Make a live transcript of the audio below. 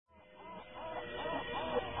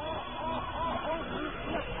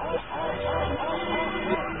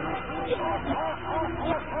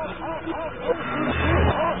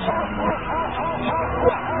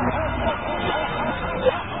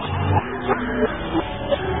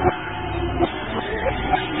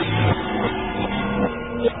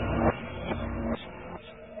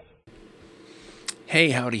Hey,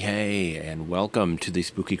 howdy, hey, and welcome to the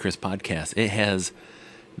Spooky Chris podcast. It has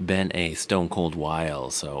been a stone cold while,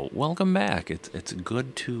 so welcome back. It's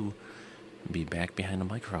good to be back behind the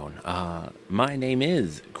microphone. My name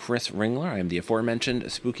is Chris Ringler. I am the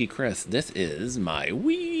aforementioned Spooky Chris. This is my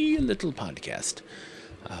wee little podcast,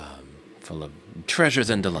 full of treasures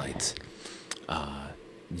and delights.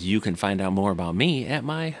 You can find out more about me at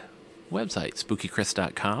my website,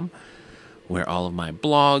 spookychris.com. where all of my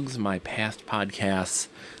blogs, my past podcasts,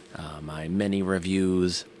 my many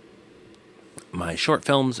reviews, my short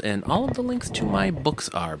films, and all of the links to my books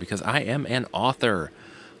are, because I am an author,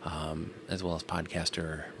 as well as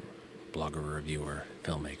podcaster, blogger, reviewer,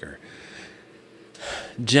 filmmaker,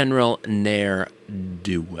 general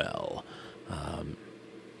ne'er-do-well.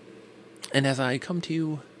 And as I come to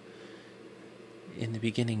you in the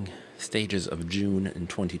beginning stages of June in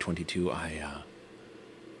 2022,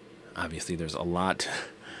 obviously, there's a lot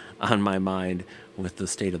on my mind with the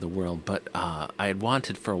state of the world, but I had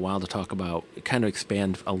wanted for a while to talk about, kind of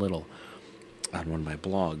expand a little on one of my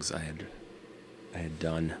blogs I had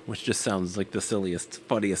done, which just sounds like the silliest,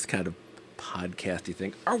 funniest kind of podcasty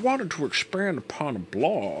thing. I wanted to expand upon a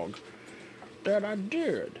blog that I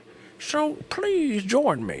did, so please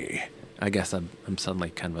join me. I guess I'm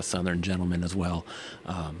suddenly kind of a southern gentleman as well.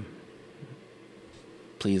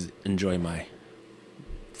 Please enjoy my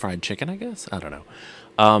fried chicken, I guess? I don't know.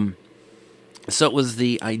 So it was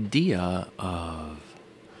the idea of...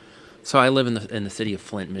 So I live in the city of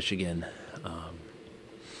Flint, Michigan.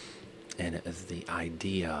 And it is the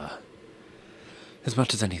idea, as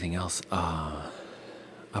much as anything else,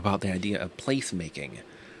 about the idea of placemaking.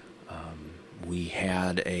 We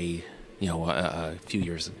had a handful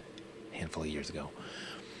of years ago,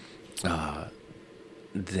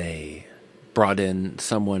 they brought in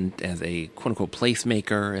someone as a quote-unquote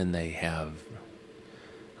placemaker, and they have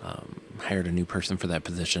hired a new person for that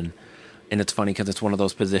position. And it's funny because it's one of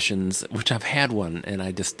those positions, which I've had one, and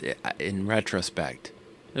I just, in retrospect,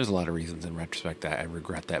 there's a lot of reasons in retrospect that I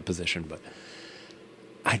regret that position, but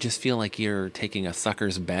I just feel like you're taking a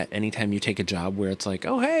sucker's bet anytime you take a job where it's like,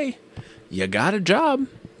 oh, hey, you got a job,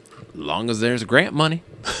 long as there's grant money.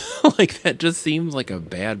 Like, that just seems like a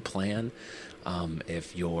bad plan.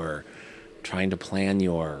 If you're trying to plan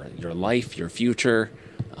your life, your future,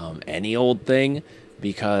 any old thing,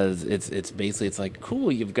 because it's basically, it's like,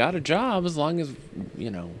 cool, you've got a job as long as,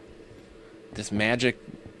 this magic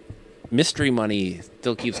mystery money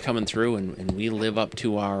still keeps coming through, and we live up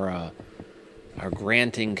to our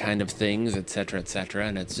granting kind of things, etc.,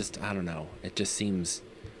 and it's just, I don't know, it just seems,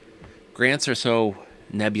 grants are so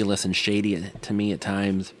nebulous and shady to me at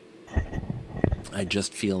times. I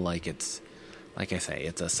just feel like it's, like I say,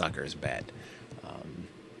 it's a sucker's bet.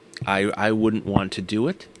 I wouldn't want to do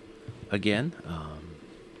it again,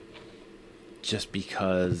 just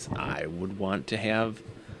because I would want to have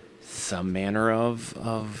some manner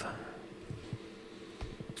of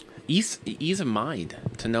ease of mind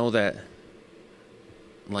to know that,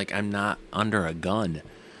 like, I'm not under a gun.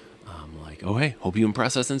 Like, oh, hey, hope you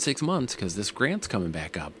impress us in 6 months because this grant's coming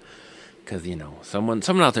back up. Because, someone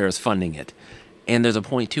out there is funding it. And there's a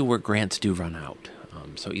point, too, where grants do run out.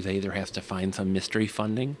 So they either have to find some mystery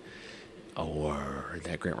funding or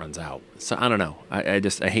that grant runs out. So I don't know. I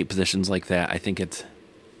hate positions like that. I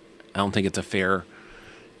don't think it's a fair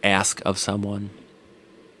ask of someone.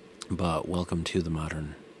 But welcome to the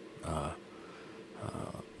modern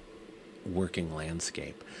working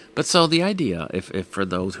landscape. But so the idea, if for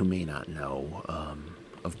those who may not know,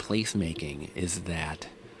 of placemaking is that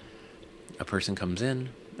a person comes in.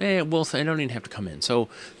 Well, I don't even have to come in. So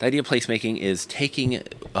the idea of placemaking is taking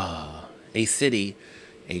a city,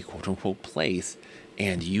 a quote-unquote place,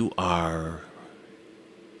 and you are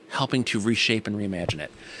helping to reshape and reimagine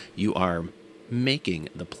it. You are making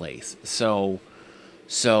the place. So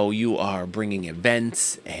you are bringing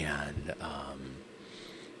events and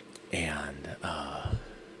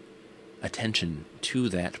attention to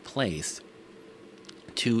that place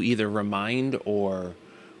to either remind or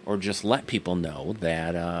just let people know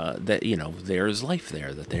that there's life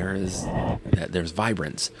there, that there's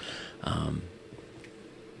vibrance. Our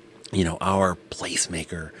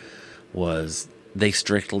placemaker they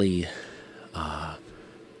strictly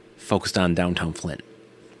focused on downtown Flint,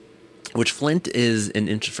 which Flint is an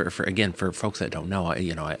inch for folks that don't know.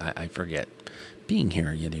 I forget being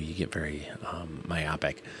here. You get very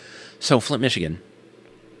myopic. So Flint, Michigan,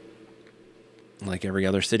 like every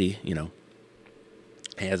other city,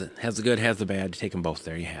 has the good, has the bad. Take them both.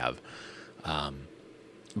 There you have.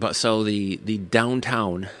 But so the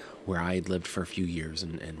downtown where I had lived for a few years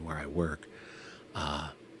and where I work,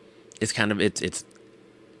 it's kind of it's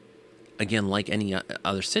again, like any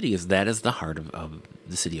other city, is that is the heart of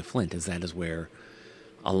the city of Flint. Is that is where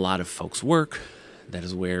a lot of folks work. That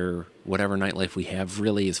is where whatever nightlife we have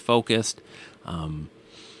really is focused. And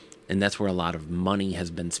that's where a lot of money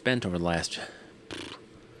has been spent over the last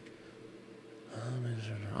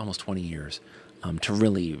almost 20 years to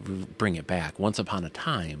really bring it back. Once upon a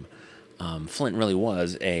time, Flint really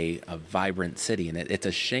was a vibrant city, and it's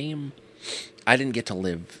a shame I didn't get to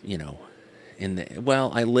live,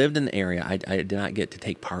 I lived in the area. I did not get to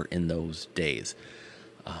take part in those days,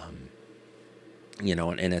 and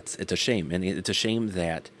it's a shame. And it's a shame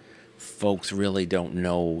that folks really don't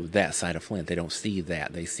know that side of Flint. They don't see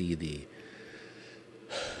that. They see the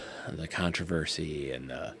controversy and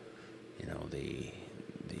the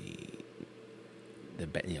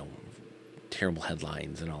terrible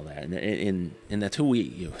headlines and all that. And that's who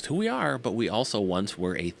we are. But we also once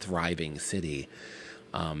were a thriving city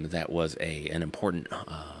that was an important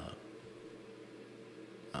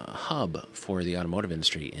hub for the automotive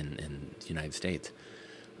industry in the United States.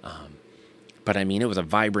 But I mean, it was a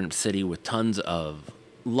vibrant city with tons of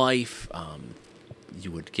life.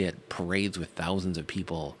 You would get parades with thousands of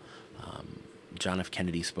people. John F.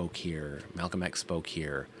 Kennedy spoke here. Malcolm X spoke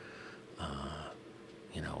here.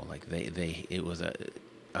 It was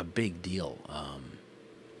a big deal.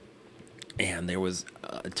 And there was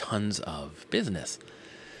tons of business.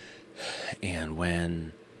 And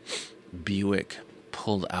when Buick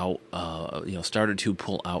pulled out, started to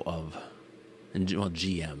pull out of,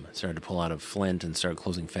 GM started to pull out of Flint and started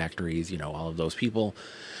closing factories, all of those people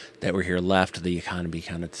that were here left, the economy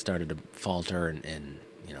kind of started to falter, and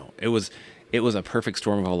it was a perfect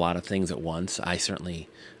storm of a lot of things at once. I certainly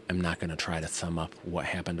am not going to try to sum up what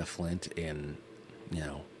happened to Flint in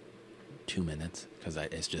 2 minutes, because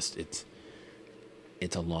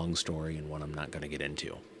it's a long story and one I'm not going to get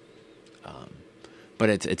into. But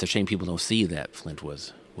it's a shame people don't see that Flint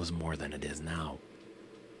was more than it is now.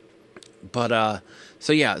 But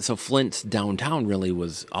so Flint's downtown really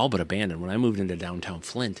was all but abandoned. When I moved into downtown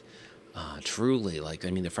Flint, truly,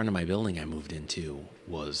 the front of my building I moved into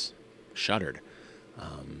was shuttered.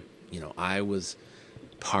 I was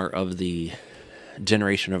part of the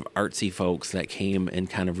generation of artsy folks that came and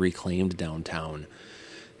kind of reclaimed downtown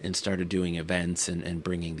and started doing events and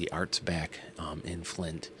bringing the arts back in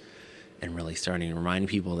Flint, and really starting to remind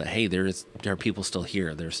people that, hey, there are people still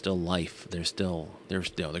here. There's still life. There's still the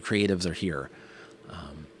creatives are here.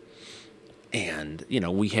 And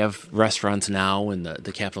we have restaurants now in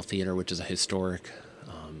the Capitol Theater, which is a historic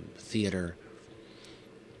theater.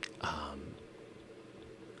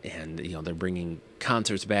 And they're bringing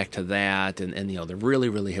concerts back to that, and they really,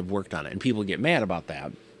 really have worked on it. And people get mad about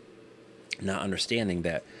that, not understanding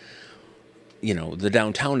that the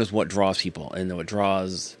downtown is what draws people, and what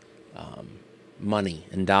draws money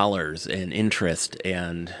and dollars and interest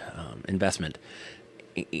and investment.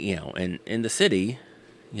 And in the city,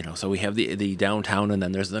 so we have the downtown, and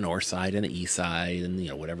then there's the north side and the east side, and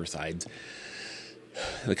whatever sides.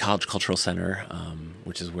 The College Cultural Center,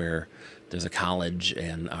 which is where there's a college,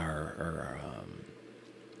 and our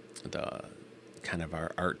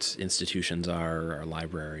arts institutions are our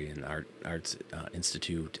library and arts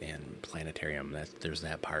institute and planetarium. There's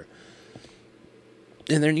that part.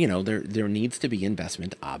 And then there needs to be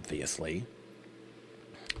investment, obviously,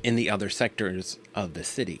 in the other sectors of the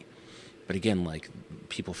city. But again,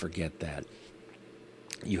 people forget that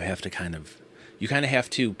you kind of have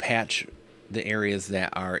to patch the areas that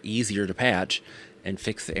are easier to patch and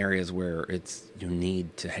fix the areas where you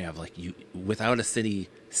need to have, without a city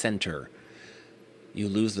center, you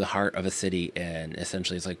lose the heart of a city. And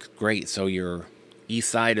essentially it's great, so your east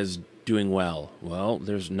side is doing well. Well,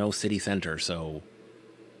 there's no city center, so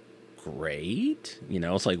great.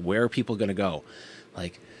 It's where are people going to go?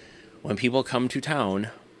 When people come to town,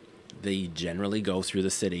 they generally go through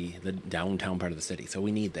the city, the downtown part of the city. So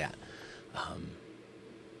we need that.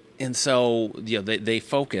 And so, they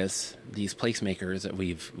focus, these placemakers that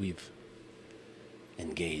we've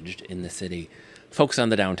engaged in the city, focus on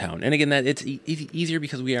the downtown. And again, that it's easier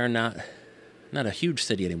because we are not a huge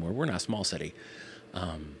city anymore. We're not a small city.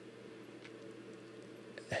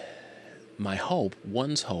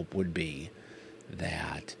 One's hope would be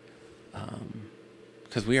that,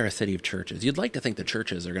 because we are a city of churches, you'd like to think the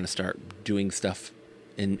churches are going to start doing stuff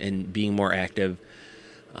and being more active.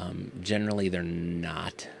 Generally, they're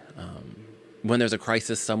not. When there's a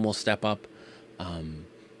crisis, some will step up, and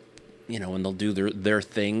they'll do their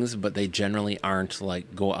things, but they generally aren't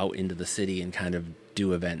go out into the city and kind of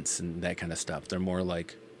do events and that kind of stuff. They're more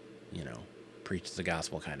preach the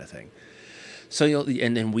gospel kind of thing. So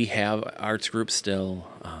and then we have arts groups still.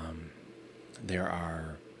 There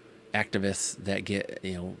are activists that get,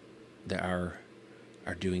 that are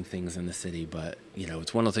doing things in the city. But,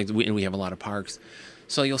 it's one of those things, and we have a lot of parks.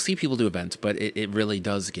 So you'll see people do events, but it really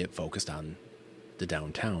does get focused on the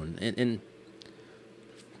downtown. And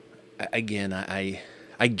again, I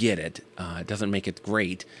get it. It doesn't make it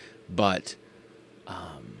great, but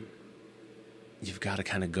you've got to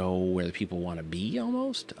kind of go where the people want to be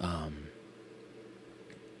almost.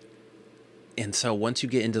 And so once you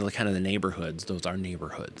get into the kind of the neighborhoods, those are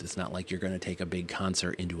neighborhoods. It's not like you're going to take a big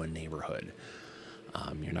concert into a neighborhood.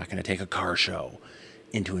 You're not going to take a car show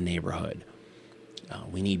into a neighborhood.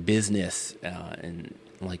 We need business and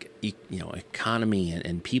economy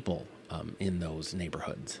and people in those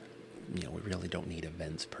neighborhoods. We really don't need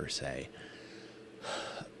events per se.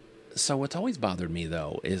 So what's always bothered me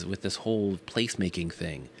though is with this whole placemaking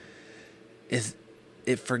thing is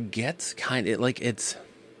it forgets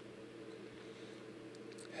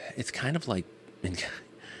it's kind of like, and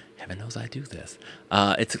heaven knows I do this.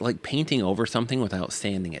 It's like painting over something without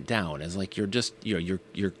sanding it down. It's like you're just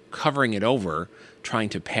you're covering it over, trying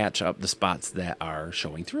to patch up the spots that are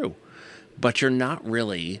showing through, but you're not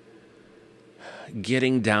really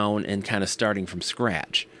getting down and kind of starting from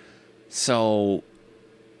scratch. So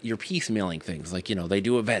you're piecemealing things. Like they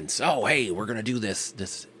do events. Oh, hey, we're gonna do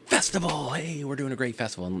this festival. Hey, we're doing a great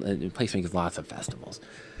festival. And placemaking is lots of festivals.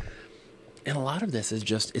 And a lot of this is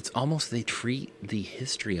just, it's almost they treat the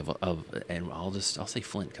history of and I'll say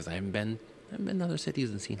Flint because I haven't been in other cities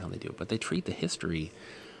and seen how they do it, but they treat the history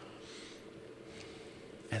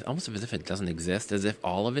as almost as if it doesn't exist, as if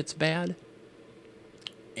all of it's bad.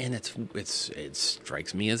 And it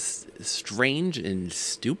strikes me as strange and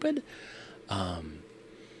stupid.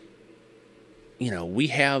 We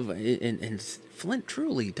have, and Flint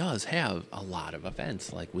truly does have a lot of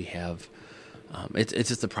events. Like we have. It's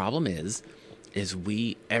just the problem is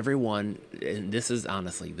everyone, and this is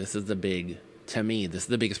the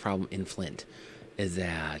biggest problem in Flint is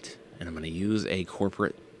that, and I'm going to use a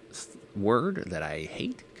corporate word that I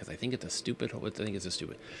hate because I think it's stupid,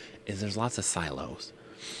 is there's lots of silos.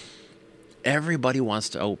 Everybody wants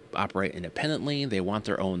to operate independently. They want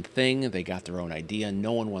their own thing. They got their own idea.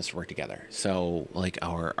 No one wants to work together. So like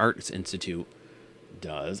our Arts Institute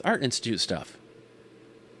does Art Institute stuff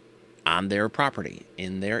on their property,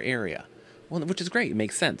 in their area. Well, which is great. It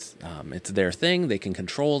makes sense. It's their thing. They can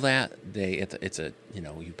control that.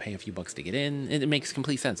 You pay a few bucks to get in. It makes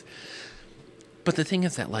complete sense. But the thing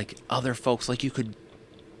is that like other folks, like you could,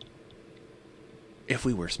 if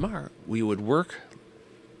we were smart, we would work,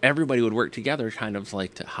 everybody would work together kind of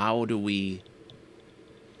like to how do we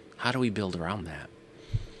build around that?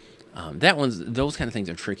 Those kind of things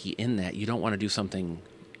are tricky in that you don't want to do something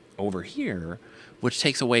over here which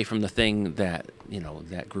takes away from the thing that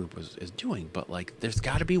that group is doing. But like, there's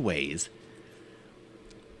got to be ways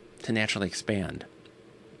to naturally expand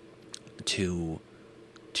to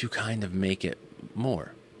kind of make it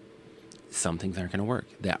more. Some things aren't going to work.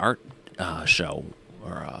 That art show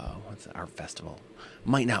or art festival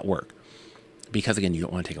might not work because again, you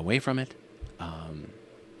don't want to take away from it.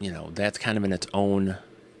 That's kind of in its own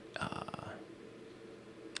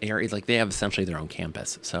area. Like they have essentially their own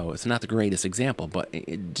campus, so it's not the greatest example, but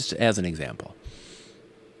just as an example,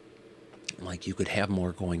 like you could have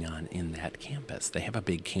more going on in that campus. They have a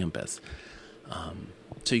big campus,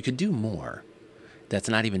 so you could do more. That's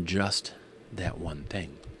not even just that one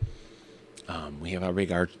thing. We have our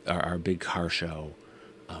big car show,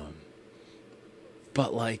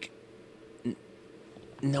 but like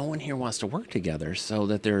no one here wants to work together, so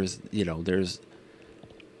that there's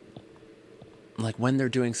like when they're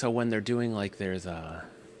doing like there's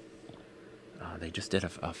they just did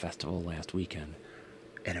a festival last weekend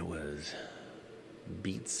and it was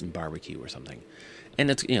Beats and Barbecue or something, and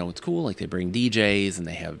it's it's cool. Like they bring DJs and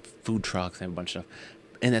they have food trucks and a bunch of stuff,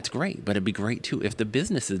 and that's great. But it'd be great too if the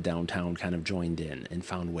businesses downtown kind of joined in and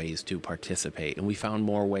found ways to participate, and we found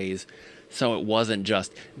more ways, so it wasn't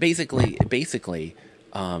just basically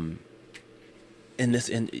and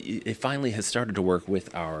it finally has started to work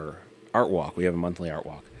with our art walk. We have a monthly art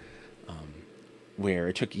walk, where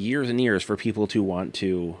it took years and years for people to want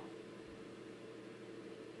to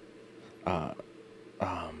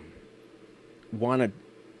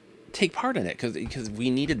take part in it because we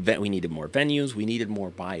needed more venues, we needed more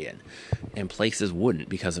buy-in, and places wouldn't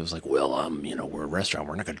because it was like, well, we're a restaurant,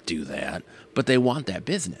 we're not going to do that, but they want that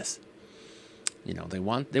business. They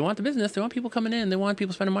want the business, they want people coming in, they want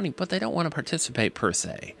people spending money, but they don't want to participate per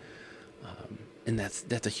se. And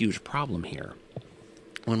that's a huge problem here.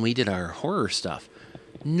 When we did our horror stuff,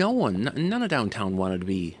 none of downtown wanted to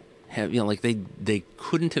they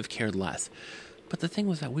couldn't have cared less. But the thing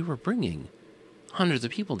was that we were bringing hundreds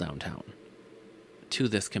of people downtown to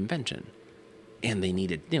this convention. And they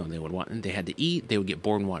needed, they had to eat, they would get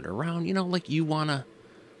bored and wander around, like your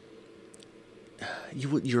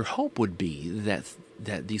hope would be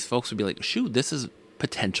that these folks would be like, shoot, this is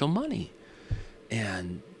potential money.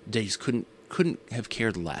 And they just couldn't have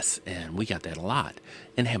cared less. And we got that a lot.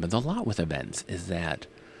 And it happens a lot with events, is that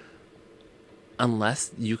unless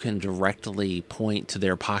you can directly point to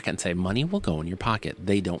their pocket and say, money will go in your pocket,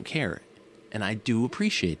 they don't care. And I do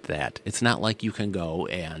appreciate that. It's not like you can go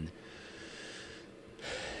and,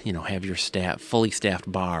 have your fully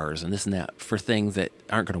staffed bars and this and that for things that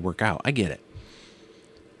aren't going to work out. I get it.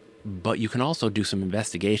 But you can also do some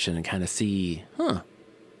investigation and kind of see,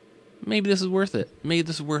 maybe this is worth it. Maybe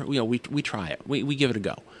this is worth, we try it. We give it a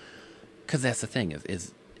go. Because that's the thing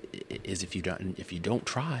is if you don't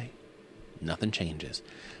try, nothing changes.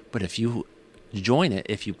 But if you join it,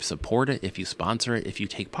 if you support it, if you sponsor it, if you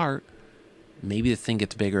take part, maybe the thing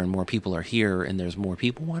gets bigger and more people are here and there's more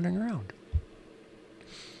people wandering around.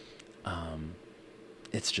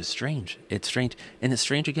 It's just strange. It's strange. And it's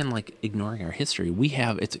strange, again, like ignoring our history.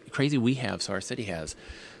 It's crazy. So our city has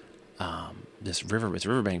this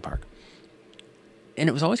Riverbank Park. And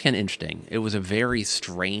it was always kind of interesting. It was a very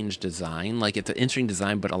strange design. Like, it's an interesting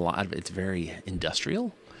design, but a lot of it's very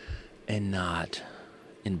industrial and not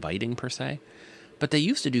inviting per se. But they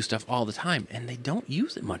used to do stuff all the time, and they don't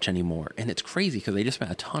use it much anymore. And it's crazy because they just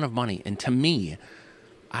spent a ton of money. And to me,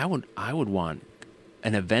 I would want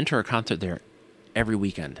an event or a concert there every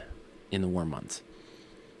weekend in the warm months,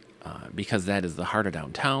 because that is the heart of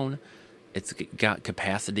downtown. It's got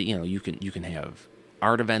capacity. You can have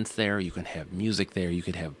art events there. You can have music there. You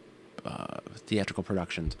could have theatrical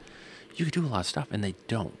productions. You could do a lot of stuff, and they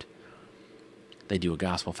don't. They do a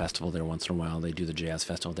gospel festival there once in a while. They do the jazz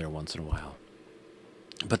festival there once in a while.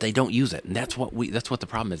 But they don't use it, and that's what the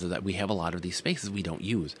problem is that we have a lot of these spaces we don't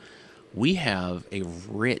use. We have a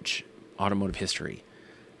rich automotive history,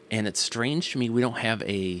 and it's strange to me we don't have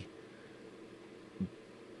a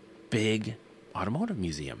big automotive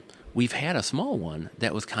museum. We've had a small one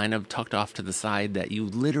that was kind of tucked off to the side that you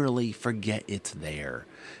literally forget it's there,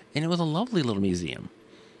 and it was a lovely little museum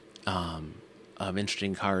of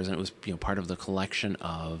interesting cars, and it was part of the collection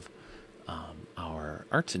of our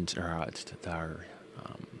arts and our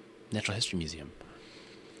Natural History Museum.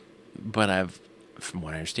 But from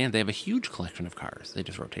what I understand, they have a huge collection of cars. They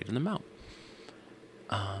just rotated them out.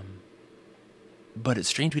 But it's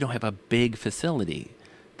strange we don't have a big facility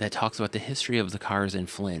that talks about the history of the cars in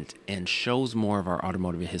Flint and shows more of our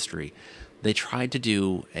automotive history. They tried to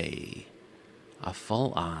do a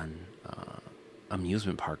full-on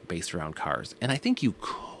amusement park based around cars, and I think you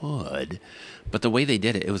could, but the way they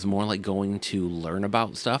did it, it was more like going to learn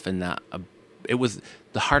about stuff, and not. It was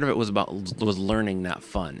the heart of it was learning, not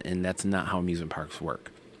fun, and that's not how amusement parks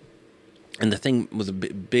work. And the thing was a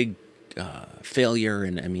big failure,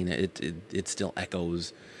 and I mean it still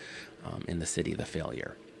echoes in the city, the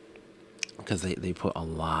failure, because they put a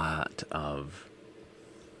lot of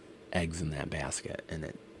eggs in that basket,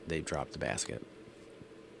 and they dropped the basket.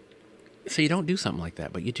 So you don't do something like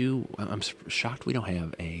that, but you do. I'm shocked we don't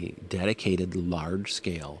have a dedicated,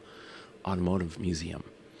 large-scale automotive museum.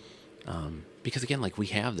 Because again, like, we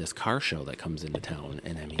have this car show that comes into town,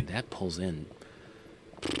 and I mean that pulls in.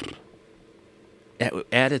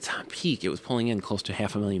 At its peak, it was pulling in close to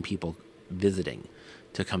 500,000 people visiting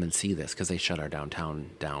to come and see this, because they shut our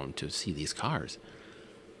downtown down to see these cars.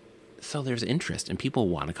 So there's interest, and people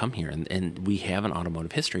want to come here, and we have an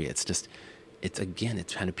automotive history. It's just, it's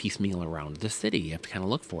kind of piecemeal around the city. You have to kind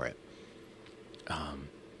of look for it.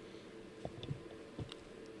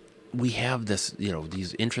 We have this,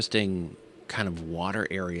 these interesting kind of water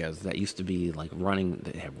areas that used to be like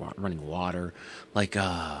running water, like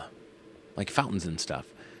fountains and stuff.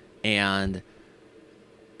 And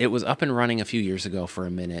it was up and running a few years ago for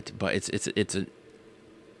a minute, but it's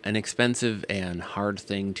an expensive and hard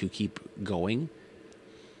thing to keep going.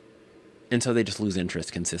 And so they just lose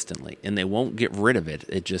interest consistently, and they won't get rid of it.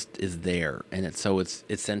 It just is there. And it's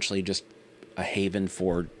essentially just a haven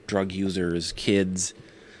for drug users, kids,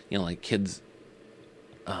 like kids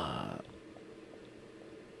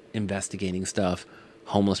investigating stuff,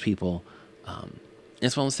 homeless people.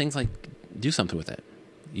 It's one of those things, like, do something with it.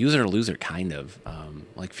 Use it or lose it, kind of.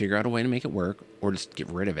 Like, figure out a way to make it work, or just get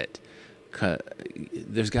rid of it.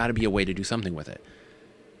 There's got to be a way to do something with it.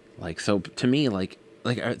 Like, so to me,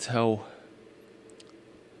 so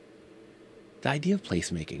the idea of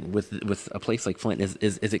placemaking with a place like Flint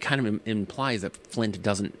is it kind of implies that Flint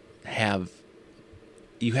doesn't have.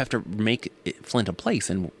 You have to make Flint a place,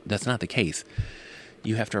 and that's not the case.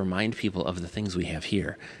 you have to remind people of the things we have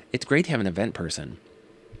here. It's great to have an event person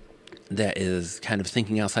that is kind of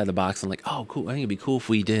thinking outside the box and like, oh, cool. I think it'd be cool if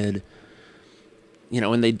we did,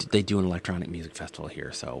 and they do an electronic music festival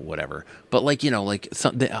here, so whatever. But like, like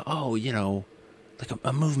something, like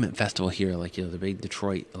a movement festival here, like, the big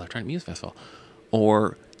Detroit Electronic Music Festival.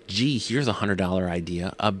 Or, gee, here's $100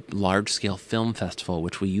 idea, a large scale film festival,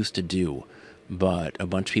 which we used to do, but a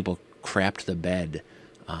bunch of people crapped the bed.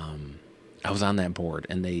 I was on that board,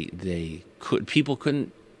 and people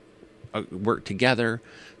couldn't work together.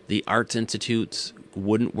 The arts institutes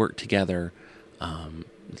wouldn't work together.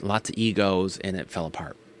 Lots of egos, and it fell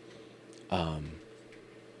apart. But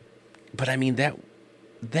I mean,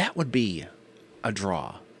 that would be a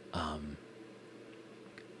draw.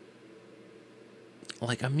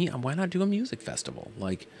 Why not do a music festival?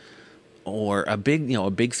 Or a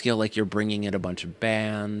big scale, like you're bringing in a bunch of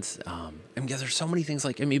bands. Because there's so many things,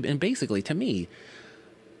 and basically to me,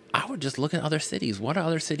 I would just look at other cities. What do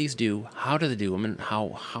other cities do? How do they do them? And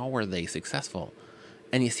how are they successful?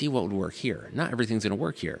 And you see what would work here. Not everything's going to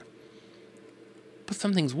work here, but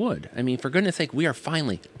some things would. I mean, for goodness sake, we are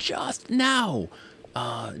finally, just now,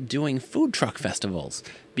 doing food truck festivals,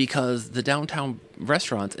 because the downtown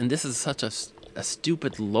restaurants, and this is such a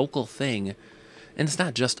stupid local thing, and it's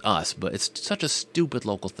not just us, but it's such a stupid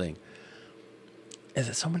local thing, is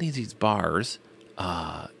that so many of these bars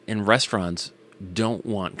and restaurants don't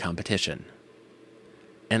want competition.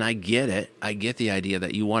 And I get it. I get the idea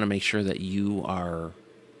that you want to make sure that you are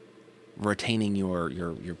retaining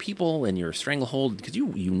your people and your stranglehold, because you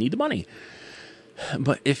need the money.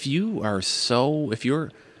 But if your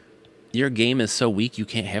game is so weak you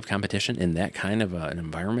can't have competition in that kind of an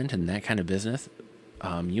environment and that kind of business,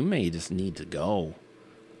 you may just need to go.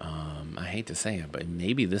 I hate to say it, but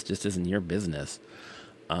maybe this just isn't your business.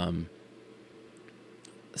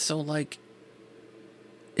 So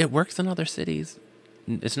it works in other cities.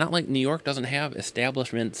 It's not like New York doesn't have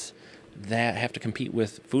establishments that have to compete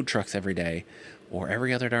with food trucks every day, or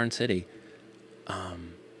every other darn city.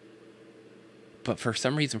 But for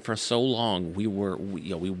some reason, for so long, we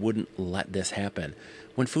wouldn't let this happen,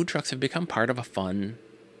 when food trucks have become part of a fun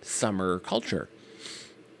summer culture,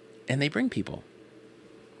 and they bring people.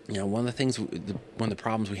 One of the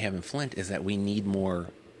problems we have in Flint is that we need more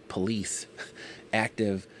police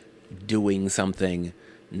active, doing something,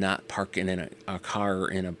 not parking in a car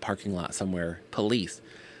in a parking lot somewhere. Police.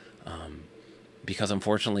 Because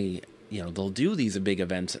unfortunately, they'll do these big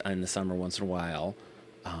events in the summer once in a while.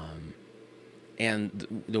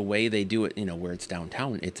 And the way they do it, where it's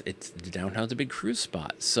downtown, the downtown's a big cruise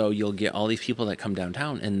spot. So you'll get all these people that come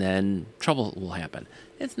downtown, and then trouble will happen.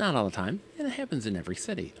 It's not all the time, and it happens in every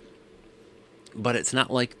city. But it's not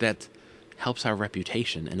like that helps our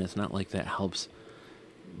reputation, and it's not like that helps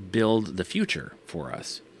build the future for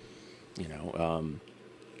us.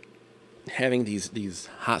 Having these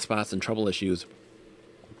hot spots and trouble issues,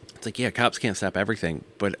 it's like, yeah, cops can't stop everything,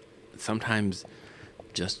 but sometimes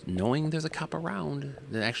just knowing there's a cop around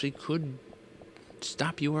that actually could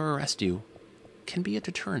stop you or arrest you can be a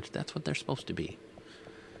deterrent. That's what they're supposed to be.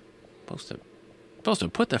 Supposed to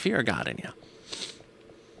put the fear of God in you.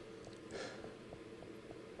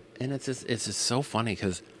 And it's just so funny,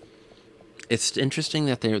 because it's interesting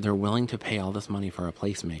that they're willing to pay all this money for a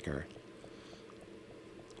placemaker,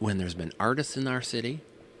 when there's been artists in our city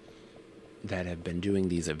that have been doing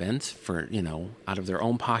these events for, out of their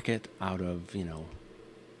own pocket, out of,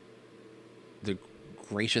 the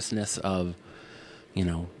graciousness of,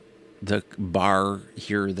 the bar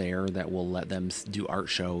here or there that will let them do art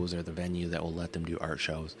shows, or the venue that will let them do art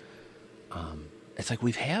shows. It's like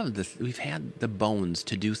we've had the bones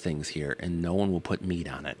to do things here, and no one will put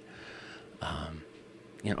meat on it.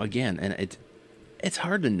 Again, and it's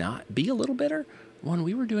hard to not be a little bitter. When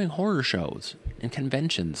we were doing horror shows and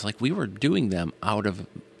conventions, we were doing them out of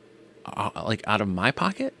my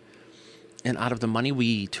pocket, and out of the money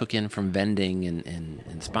we took in from vending and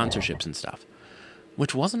sponsorships and stuff,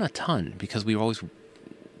 which wasn't a ton, because we were always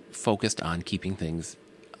focused on keeping things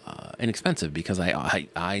inexpensive, because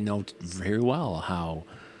I know very well how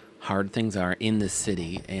hard things are in this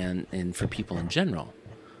city and for people in general.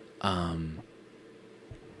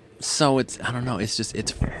 So it's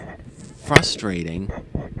frustrating.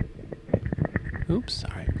 Oops,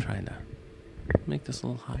 sorry, I'm trying to make this a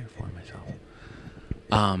little higher for myself.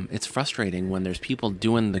 It's frustrating when there's people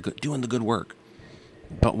doing the good work,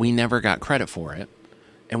 but we never got credit for it,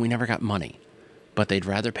 and we never got money. But they'd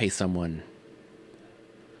rather pay someone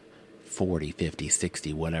 $40, $50,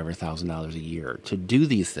 $60, whatever $1,000 a year to do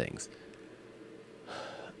these things.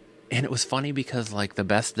 And it was funny, because the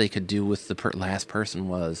best they could do with the last person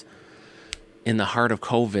was, in the heart of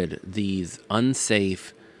COVID, these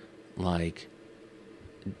unsafe, like,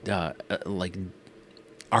 like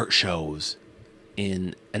art shows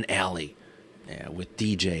in an alley, with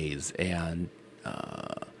DJs, and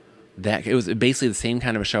that it was basically the same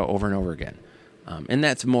kind of a show over and over again. And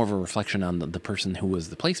that's more of a reflection on the person who was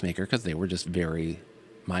the placemaker, because they were just very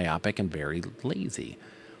myopic and very lazy.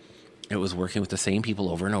 It was working with the same people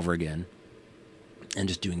over and over again and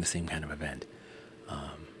just doing the same kind of event.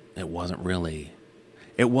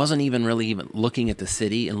 It wasn't even really looking at the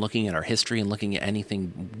city and looking at our history and looking at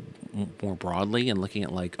anything more broadly and looking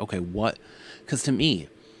at, like, okay, what? Because to me,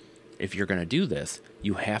 if you're going to do this,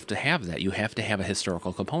 you have to have that. You have to have a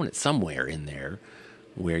historical component somewhere in there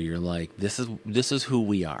where you're like, this is who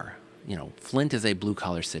we are. You know, Flint is a blue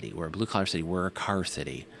collar city. We're a blue collar city. We're a car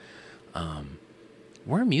city.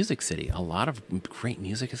 We're a music city. A lot of great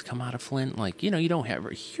music has come out of Flint. Like, you know, you don't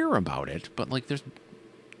hear about it, but like there's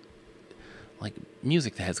like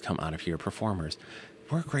music that has come out of here, performers.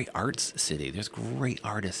 We're a great arts city. There's great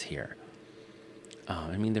artists here.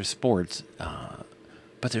 I mean, there's sports,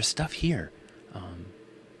 but there's stuff here.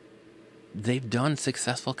 They've done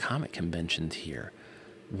successful comic conventions here.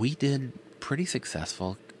 We did pretty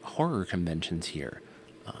successful horror conventions here.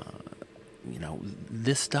 You know,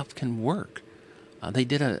 this stuff can work. They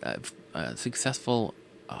did a successful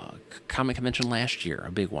comic convention last year,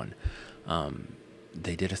 a big one.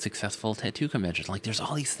 They did a successful tattoo convention. Like, there's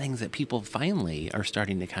all these things that people finally are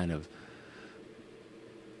starting to kind of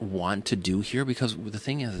want to do here, because the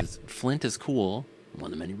thing is Flint is cool, one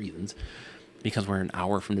of the many reasons, because we're an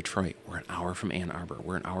hour from Detroit, we're an hour from Ann Arbor,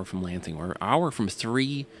 we're an hour from Lansing, we're an hour from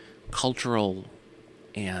 3 cultural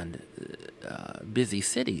and busy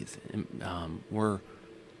cities. We're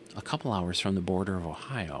a couple hours from the border of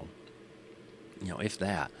Ohio, you know, if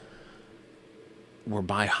that. We're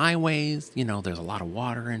by highways, you know, there's a lot of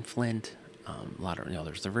water in Flint, a lot of, you know,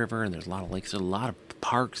 there's the river and there's a lot of lakes, there's a lot of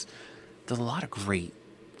parks, there's a lot of great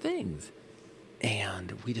things,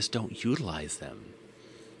 and we just don't utilize them.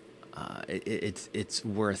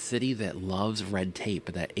 We're a city that loves red tape,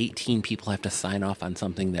 but that 18 people have to sign off on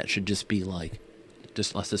something that should just be like,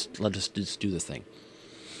 let's just do this thing.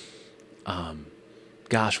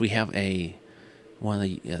 Gosh, we have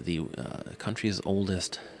one of the country's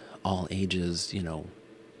oldest all ages,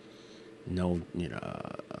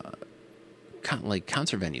 like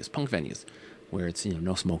concert venues, punk venues, where it's, you know,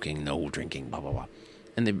 no smoking, no drinking, blah blah blah,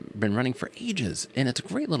 and they've been running for ages, and it's a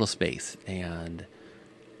great little space. And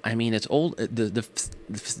I mean, it's old. The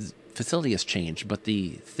facility has changed, but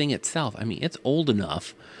the thing itself, I mean, it's old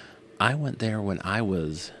enough. I went there when I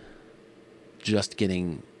was just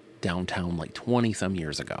getting downtown, like 20 some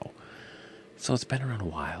years ago, so it's been around a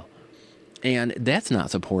while. And that's not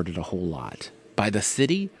supported a whole lot by the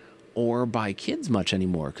city or by kids much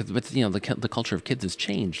anymore, because, you know, the culture of kids has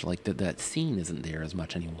changed. Like that scene isn't there as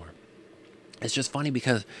much anymore. It's just funny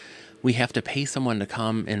because we have to pay someone to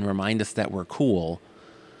come and remind us that we're cool,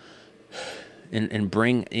 and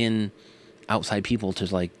bring in outside people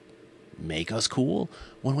to, like, make us cool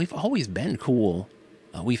when we've always been cool.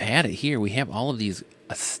 We've had it here. We have all of these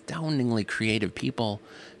astoundingly creative people,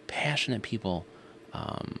 passionate people,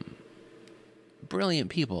 brilliant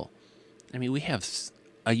people. I mean, we have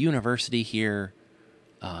a university here,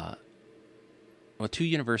 well, 2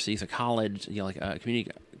 universities, a college, you know, like a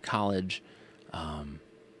community college,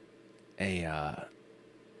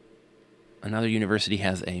 another university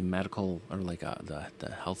has a medical, or like the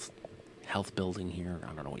health building here. I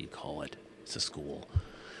don't know what you call it. It's a school.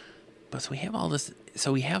 But so we have all this.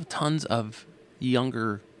 So we have tons of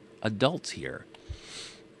younger adults here,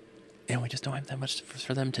 and we just don't have that much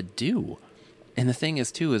for them to do. And the thing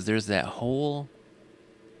is, too, is there's that whole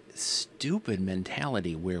stupid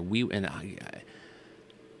mentality where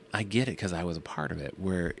I get it because I was a part of it,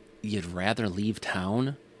 where you'd rather leave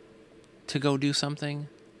town to go do something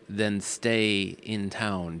than stay in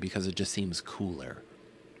town because it just seems cooler.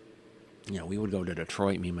 You know, we would go to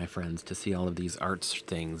Detroit, me and my friends, to see all of these arts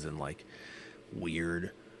things and, like,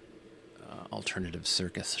 weird alternative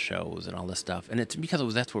circus shows and all this stuff. And it's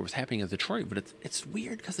because that's what was happening in Detroit, but it's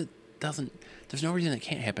weird because there's no reason it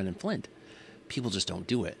can't happen in Flint. People just don't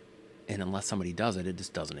do it. And unless somebody does it, it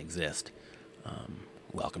just doesn't exist.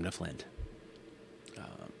 Welcome to Flint.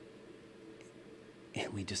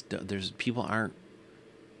 And we just, people aren't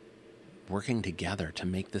working together to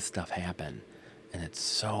make this stuff happen. And it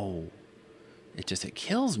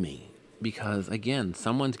kills me, because, again,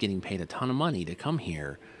 someone's getting paid a ton of money to come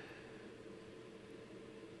here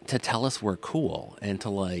to tell us we're cool and to,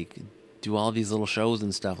 like, do all these little shows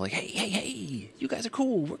and stuff, like, hey, you guys are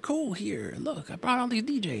cool, we're cool here, look, I brought all these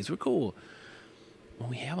DJs, we're cool. when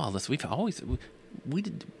we have all this, we're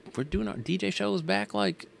doing our DJ shows back.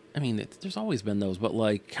 Like, I mean, there's always been those, but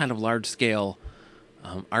like kind of large scale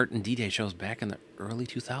art and DJ shows back in the early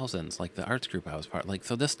 2000s, like the arts group I was part. Like,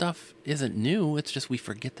 so this stuff isn't new. It's just we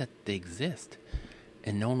forget that they exist,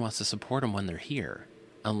 and no one wants to support them when they're here,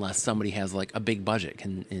 unless somebody has like a big budget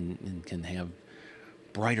and can have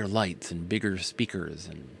brighter lights and bigger speakers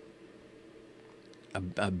and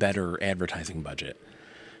a better advertising budget.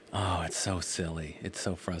 Oh, it's so silly. It's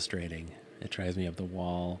so frustrating. It drives me up the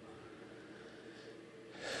wall.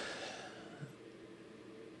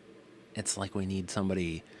 It's like we need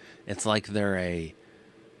somebody. It's like they're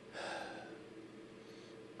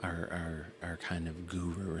our kind of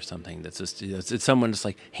guru or something. That's just, it's someone just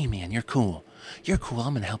like, hey man, you're cool. You're cool.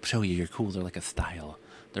 I'm gonna help show you you're cool. They're like a style.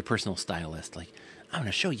 They're personal stylist. Like, I'm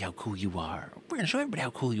gonna show you how cool you are. We're gonna show everybody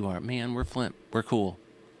how cool you are. Man, we're Flint. We're cool.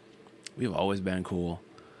 We've always been cool.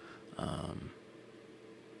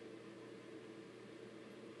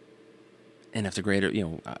 And if the greater,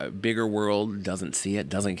 bigger world doesn't see it,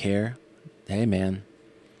 doesn't care, hey man,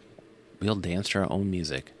 we'll dance to our own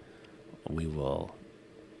music. We will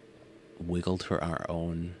wiggle to our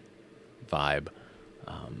own vibe.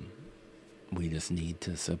 We just need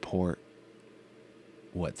to support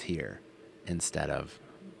what's here instead of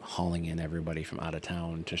hauling in everybody from out of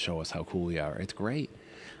town to show us how cool we are. It's great.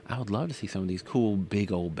 I would love to see some of these cool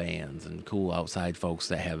big old bands and cool outside folks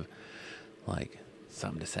that have like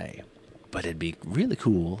something to say. But it'd be really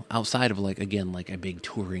cool outside of like a big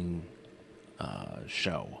touring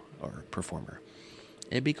show or performer.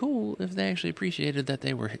 It'd be cool if they actually appreciated that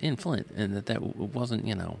they were in Flint and that wasn't,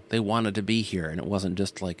 they wanted to be here and it wasn't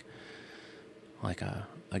just like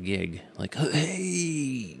a gig. Like,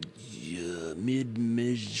 hey, mid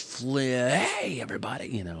Flint, hey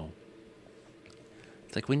everybody,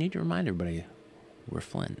 It's like we need to remind everybody we're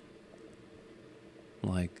Flint.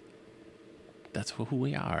 Like, that's who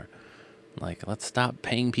we are. Like, let's stop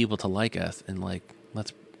paying people to like us and like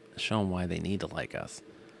let's show them why they need to like us.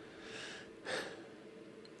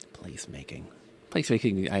 Placemaking,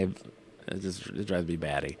 it drives me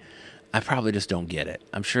batty. I probably just don't get it.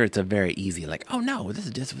 I'm sure it's a very easy like, oh no, this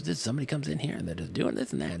is just somebody comes in here and they're just doing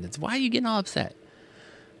this and that. And it's why are you getting all upset?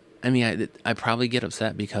 I mean, I probably get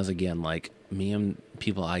upset because again, like me and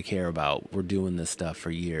people I care about were doing this stuff for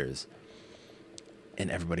years, and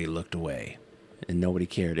everybody looked away. And nobody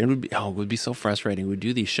cared. It would be so frustrating. We'd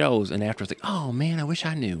do these shows, and after it's like, oh man, I wish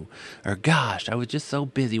I knew. Or gosh, I was just so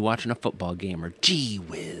busy watching a football game. Or gee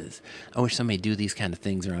whiz, I wish somebody do these kind of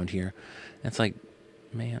things around here. And it's like,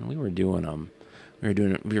 man, we were doing them. We're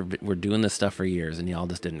doing this stuff for years, and y'all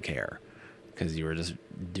just didn't care because you were just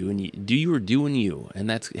doing you. And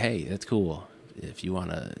that's cool. If you want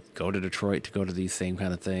to go to Detroit to go to these same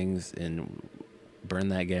kind of things and burn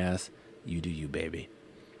that gas, you do you, baby.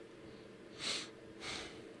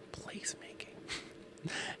 Placemaking.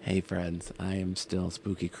 Hey friends, I am still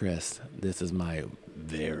Spooky Chris. This is my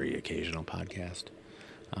very occasional podcast.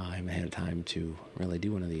 I haven't had time to really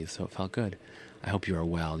do one of these, so it felt good. I hope you are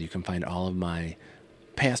well. You can find all of my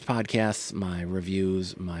past podcasts, my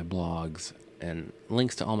reviews, my blogs, and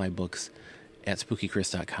links to all my books at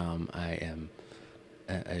spookychris.com. I am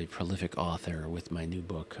a prolific author with my new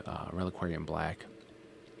book, Reliquarian Black,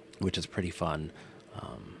 which is pretty fun.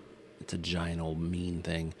 It's a giant old mean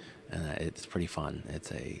thing, and it's pretty fun.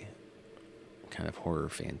 It's a kind of horror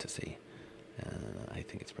fantasy. I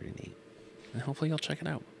think it's pretty neat. And hopefully you'll check it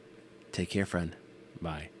out. Take care, friend.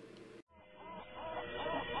 Bye.